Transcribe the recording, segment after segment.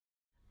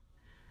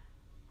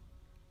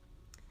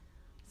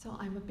So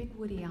I'm a big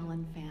Woody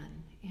Allen fan,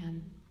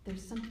 and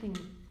there's something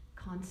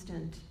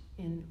constant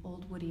in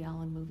old Woody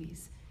Allen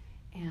movies,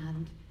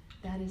 and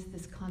that is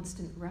this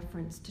constant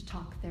reference to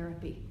talk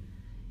therapy.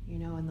 You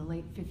know, in the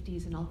late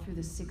 50s and all through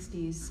the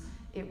 60s,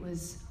 it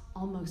was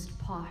almost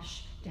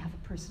posh to have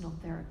a personal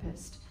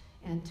therapist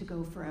and to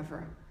go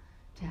forever,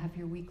 to have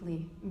your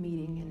weekly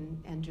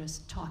meeting and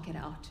just talk it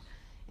out.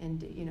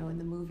 And you know, in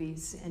the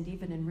movies and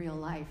even in real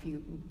life,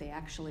 they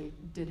actually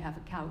did have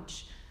a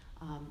couch.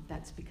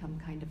 That's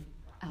become kind of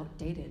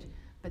outdated.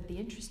 But the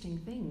interesting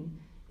thing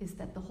is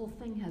that the whole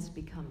thing has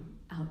become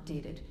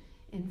outdated.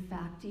 In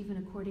fact, even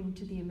according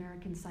to the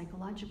American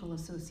Psychological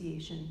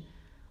Association,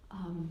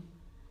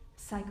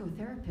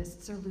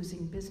 psychotherapists are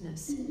losing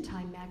business.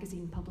 Time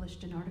magazine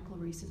published an article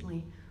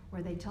recently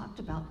where they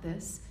talked about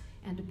this,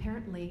 and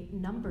apparently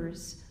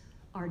numbers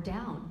are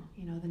down.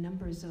 You know, the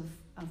numbers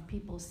of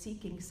people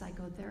seeking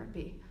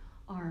psychotherapy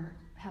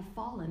have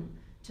fallen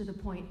to the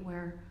point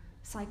where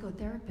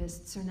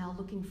psychotherapists are now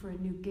looking for a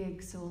new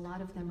gig, so a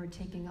lot of them are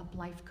taking up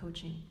life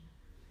coaching.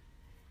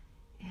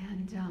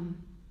 And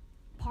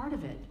part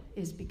of it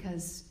is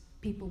because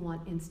people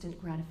want instant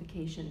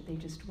gratification. They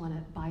just want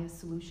to buy a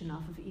solution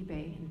off of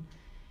eBay,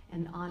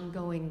 and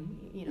ongoing,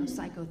 you know,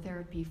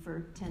 psychotherapy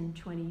for 10,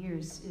 20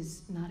 years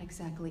is not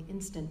exactly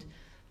instant.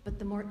 But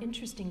the more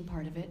interesting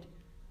part of it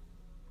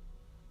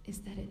is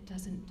that it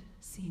doesn't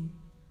seem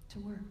to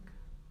work.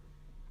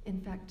 In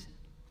fact,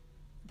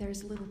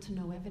 there's little to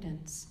no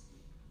evidence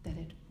that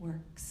it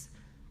works.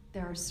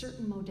 There are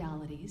certain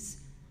modalities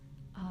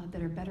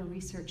that are better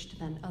researched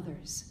than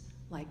others,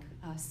 like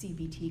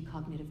CBT,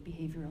 cognitive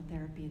behavioral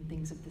therapy, and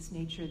things of this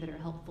nature that are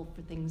helpful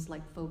for things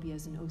like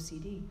phobias and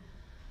OCD.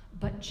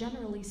 But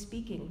generally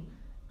speaking,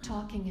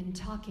 talking and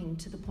talking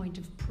to the point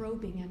of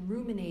probing and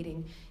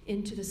ruminating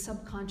into the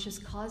subconscious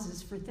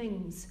causes for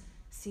things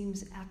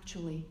seems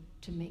actually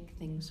to make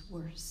things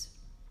worse.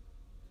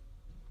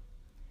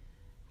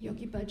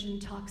 Yogi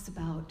Bhajan talks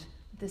about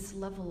this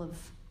level of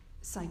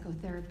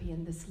psychotherapy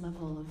and this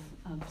level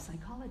of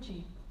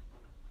psychology.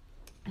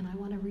 And I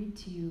want to read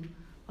to you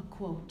a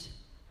quote.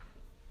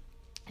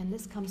 And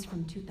this comes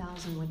from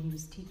 2000 when he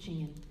was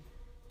teaching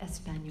in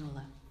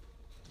Española.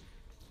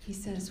 He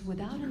says,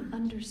 without an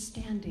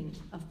understanding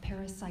of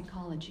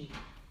parapsychology,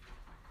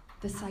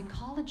 the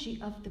psychology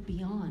of the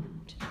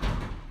beyond,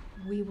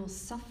 we will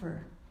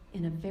suffer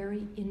in a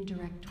very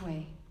indirect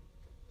way.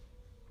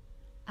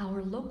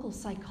 Our local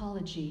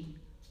psychology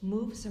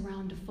moves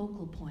around a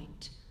focal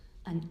point,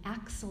 an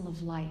axle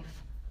of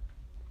life.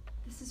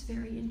 This is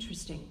very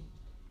interesting.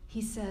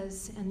 He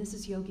says, and this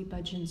is Yogi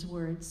Bhajan's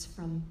words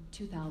from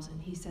 2000,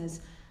 he says,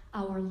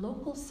 our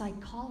local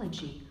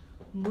psychology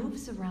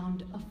moves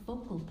around a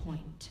focal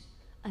point,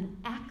 an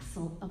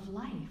axle of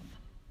life.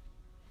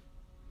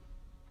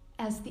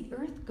 As the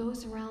earth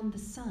goes around the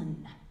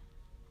sun.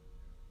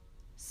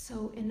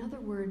 So in other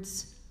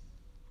words,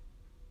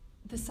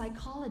 the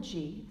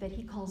psychology that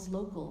he calls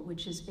local,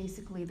 which is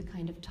basically the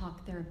kind of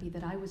talk therapy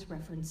that I was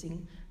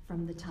referencing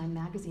from the Time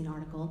magazine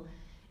article,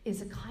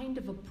 is a kind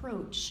of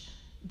approach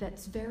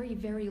that's very,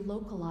 very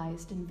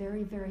localized and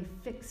very, very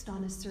fixed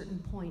on a certain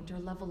point or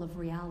level of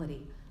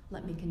reality.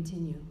 Let me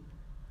continue.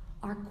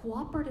 Our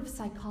cooperative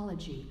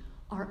psychology,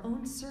 our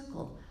own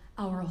circle,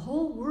 our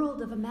whole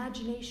world of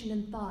imagination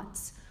and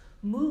thoughts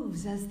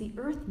moves as the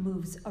earth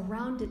moves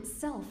around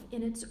itself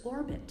in its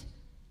orbit.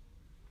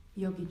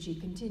 Yogi Ji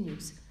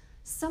continues,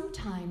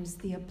 sometimes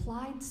the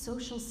applied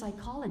social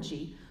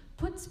psychology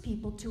puts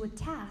people to a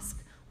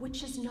task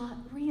which is not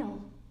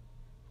real,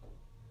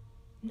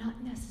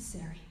 not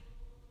necessary.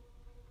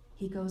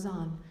 He goes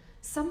on,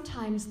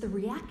 sometimes the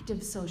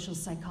reactive social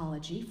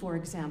psychology, for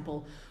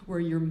example, where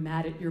you're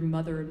mad at your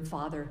mother and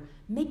father,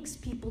 makes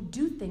people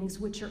do things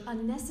which are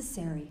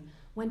unnecessary.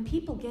 When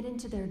people get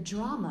into their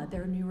drama,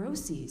 their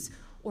neuroses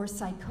or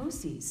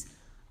psychoses,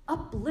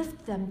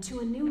 uplift them to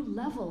a new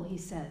level, he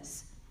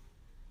says.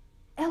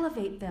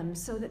 Elevate them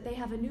so that they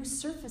have a new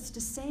surface to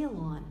sail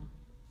on.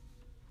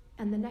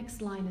 And the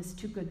next line is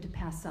too good to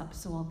pass up,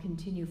 so I'll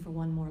continue for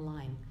one more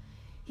line.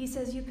 He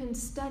says you can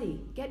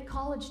study, get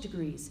college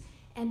degrees,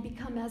 and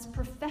become as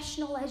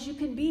professional as you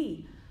can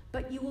be,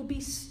 but you will be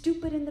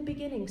stupid in the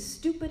beginning,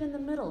 stupid in the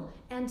middle,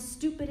 and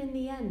stupid in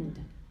the end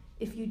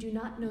if you do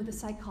not know the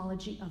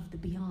psychology of the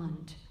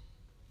beyond.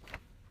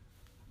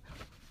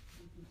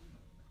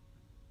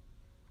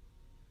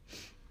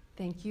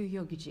 Thank you,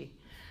 Yogiji.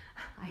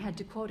 I had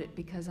to quote it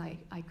because I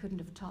couldn't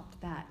have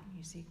topped that,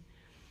 you see.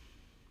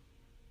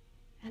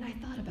 And I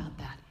thought about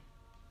that.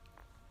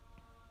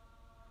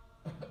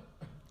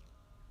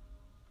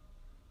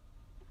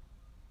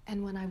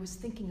 And when I was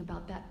thinking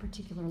about that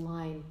particular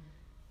line,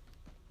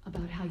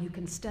 about how you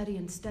can study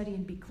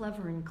and be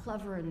clever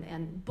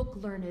and book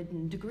learned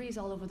and degrees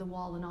all over the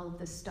wall and all of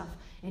this stuff,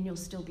 and you'll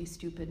still be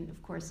stupid. And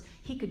of course,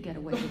 he could get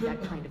away with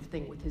that kind of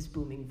thing with his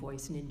booming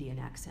voice and Indian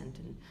accent,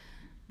 and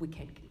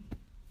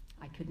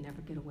I could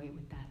never get away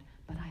with that,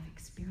 but I've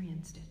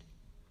experienced it.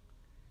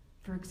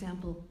 For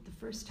example, the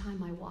first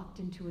time I walked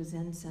into a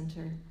Zen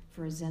center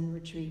for a Zen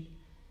retreat,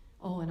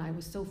 Oh, and I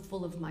was so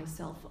full of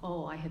myself.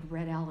 Oh, I had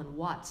read Alan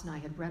Watts, and I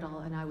had read all,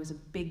 and I was a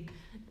big,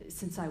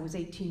 since I was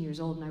 18 years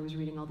old, and I was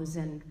reading all the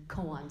Zen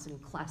koans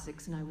and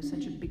classics, and I was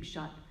such a big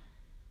shot.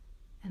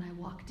 And I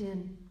walked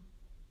in,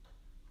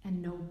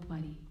 and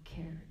nobody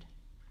cared.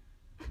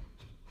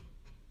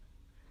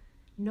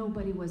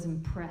 Nobody was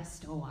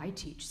impressed. Oh, I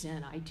teach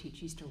Zen, I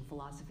teach Eastern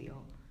philosophy.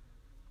 Oh.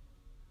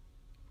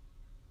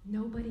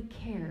 Nobody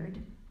cared.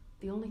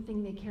 The only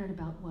thing they cared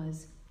about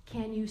was,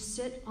 can you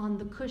sit on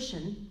the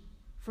cushion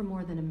for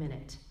more than a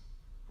minute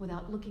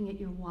without looking at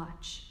your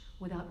watch,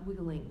 without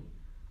wiggling,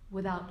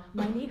 without,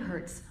 my knee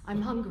hurts,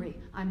 I'm hungry,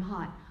 I'm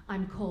hot,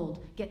 I'm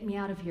cold, get me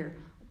out of here.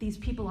 These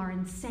people are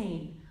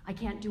insane. I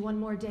can't do one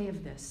more day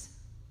of this.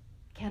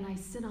 Can I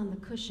sit on the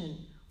cushion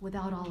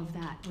without all of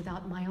that,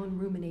 without my own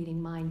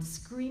ruminating mind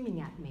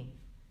screaming at me?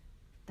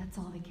 That's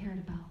all they cared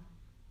about.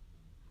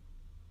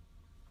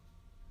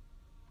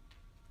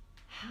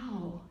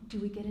 How do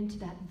we get into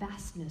that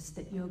vastness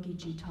that Yogi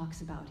Ji talks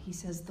about? He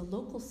says the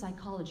local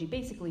psychology,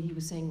 basically he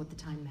was saying what the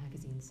Time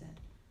magazine said.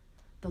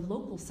 The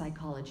local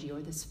psychology, or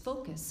this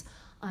focus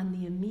on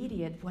the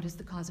immediate, what is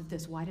the cause of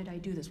this? Why did I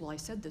do this? Well, I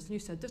said this and you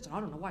said this, and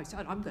I don't know why I said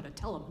it. I'm gonna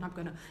tell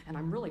him, and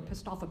I'm really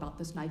pissed off about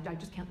this, and I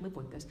just can't live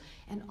with this.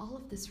 And all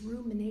of this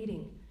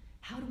ruminating,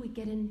 how do we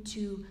get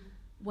into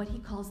what he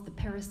calls the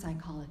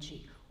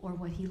parapsychology, or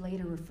what he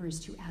later refers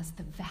to as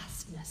the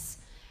vastness?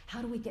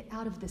 How do we get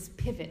out of this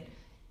pivot?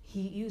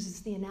 He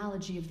uses the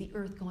analogy of the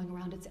earth going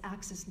around its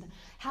axis.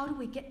 How do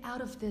we get out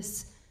of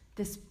this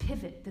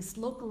pivot, this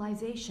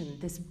localization,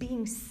 this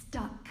being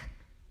stuck?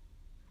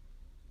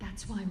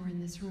 That's why we're in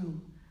this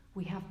room.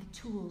 We have the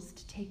tools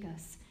to take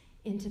us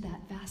into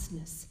that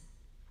vastness.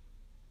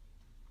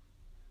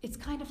 It's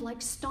kind of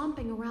like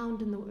stomping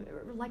around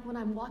like when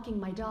I'm walking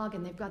my dog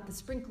and they've got the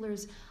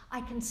sprinklers. I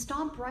can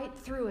stomp right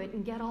through it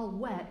and get all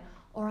wet,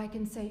 or I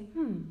can say,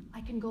 I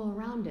can go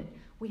around it.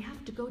 We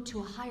have to go to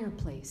a higher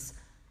place.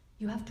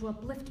 You have to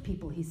uplift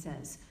people, he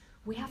says.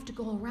 We have to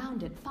go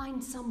around it,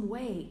 find some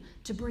way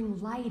to bring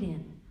light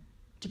in,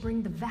 to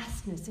bring the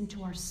vastness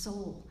into our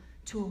soul,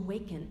 to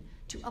awaken,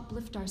 to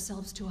uplift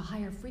ourselves to a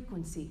higher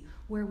frequency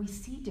where we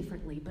see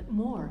differently, but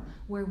more,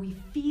 where we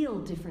feel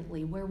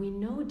differently, where we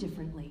know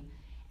differently.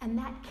 And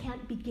that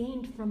can't be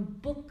gained from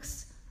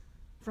books,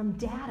 from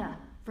data,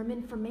 from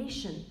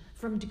information,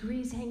 from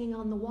degrees hanging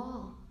on the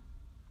wall.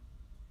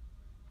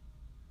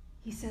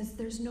 He says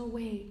there's no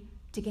way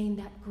to gain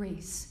that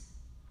grace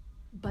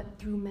but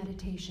through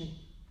meditation,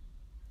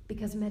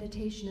 because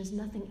meditation is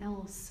nothing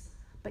else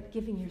but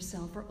giving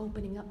yourself or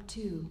opening up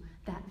to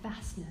that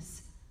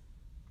vastness.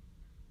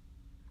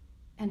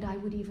 And I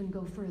would even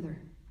go further,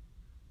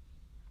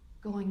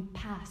 going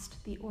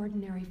past the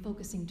ordinary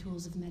focusing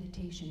tools of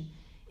meditation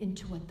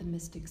into what the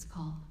mystics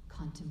call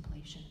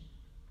contemplation,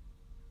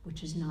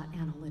 which is not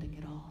analytic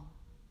at all,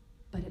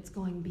 but it's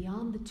going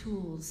beyond the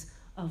tools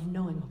of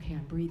knowing, okay,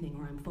 I'm breathing,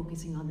 or I'm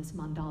focusing on this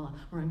mandala,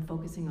 or I'm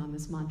focusing on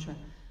this mantra,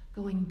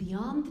 going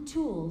beyond the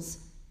tools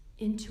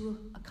into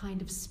a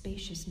kind of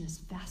spaciousness,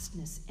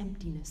 vastness,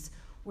 emptiness,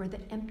 where the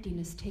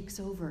emptiness takes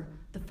over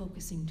the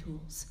focusing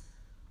tools,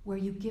 where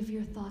you give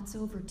your thoughts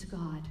over to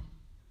God.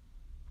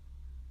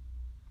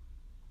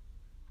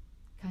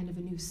 Kind of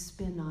a new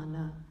spin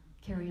on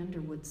Carrie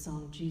Underwood's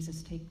song,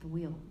 Jesus Take the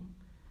Wheel.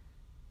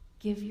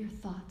 Give your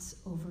thoughts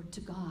over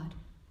to God.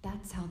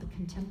 That's how the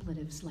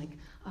contemplatives like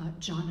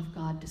John of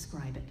God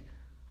describe it,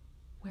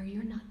 where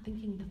you're not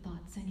thinking the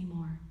thoughts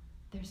anymore.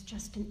 There's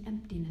just an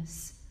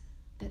emptiness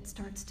that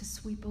starts to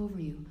sweep over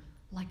you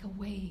like a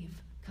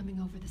wave coming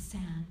over the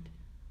sand,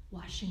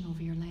 washing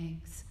over your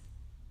legs.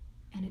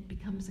 And it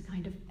becomes a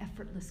kind of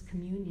effortless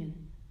communion.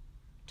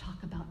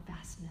 Talk about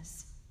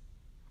vastness.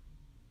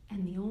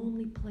 And the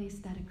only place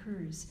that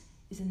occurs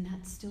is in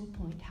that still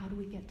point. How do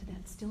we get to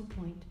that still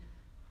point?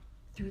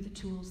 Through the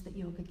tools that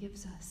yoga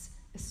gives us,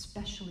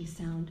 especially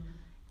sound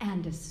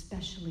and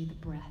especially the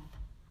breath.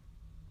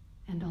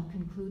 And I'll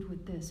conclude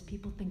with this.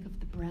 People think of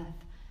the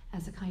breath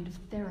as a kind of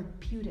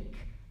therapeutic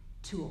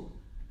tool,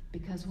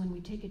 because when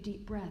we take a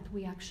deep breath,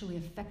 we actually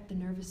affect the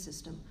nervous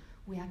system.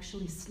 We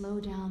actually slow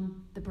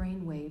down the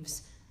brain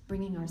waves,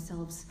 bringing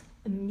ourselves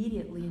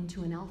immediately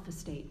into an alpha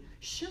state.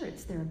 Sure,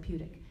 it's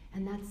therapeutic,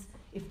 and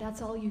if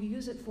that's all you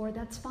use it for,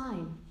 that's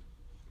fine.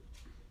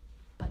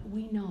 But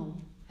we know,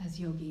 as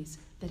yogis,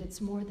 that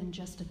it's more than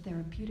just a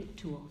therapeutic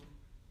tool.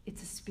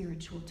 It's a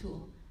spiritual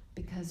tool,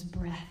 because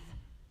breath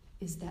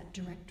is that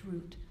direct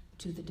route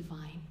to the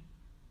divine.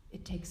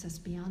 It takes us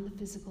beyond the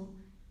physical,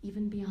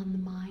 even beyond the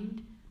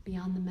mind,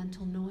 beyond the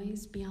mental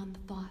noise, beyond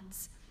the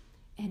thoughts,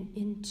 and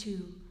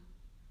into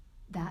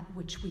that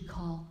which we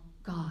call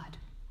God,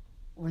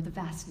 or the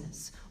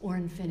vastness, or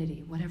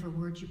infinity, whatever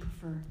word you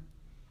prefer.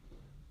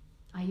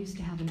 I used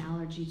to have an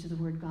allergy to the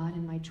word God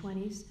in my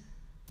 20s,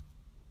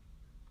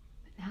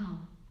 but now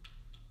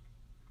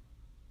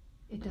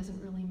it doesn't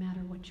really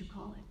matter what you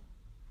call it,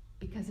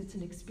 because it's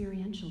an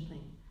experiential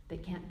thing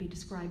that can't be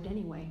described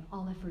anyway.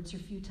 All efforts are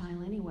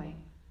futile anyway,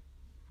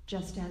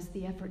 just as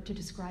the effort to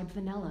describe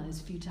vanilla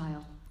is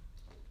futile.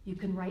 You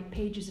can write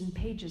pages and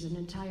pages, an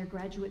entire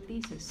graduate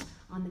thesis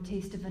on the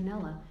taste of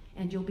vanilla,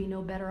 and you'll be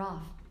no better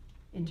off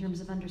in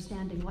terms of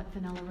understanding what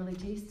vanilla really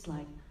tastes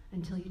like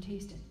until you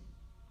taste it.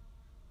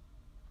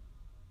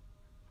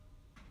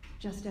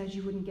 Just as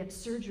you wouldn't get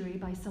surgery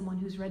by someone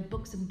who's read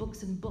books and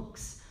books and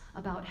books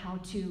about how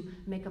to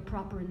make a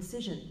proper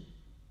incision,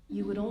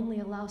 you would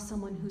only allow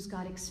someone who's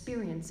got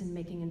experience in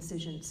making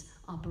incisions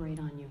operate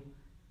on you.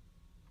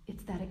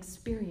 It's that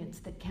experience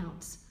that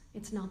counts.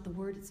 It's not the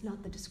word, it's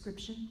not the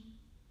description.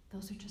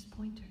 Those are just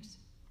pointers.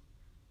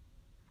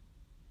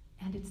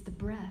 And it's the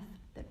breath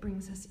that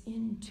brings us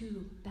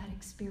into that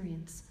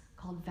experience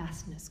called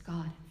vastness,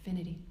 God,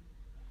 infinity.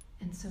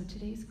 And so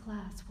today's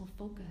class will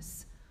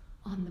focus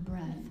on the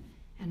breath.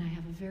 And I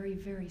have a very,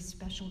 very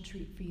special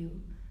treat for you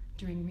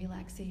during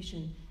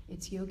relaxation.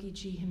 It's Yogi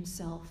Ji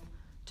himself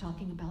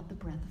talking about the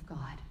breath of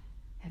God.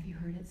 Have you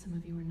heard it? Some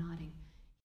of you are nodding.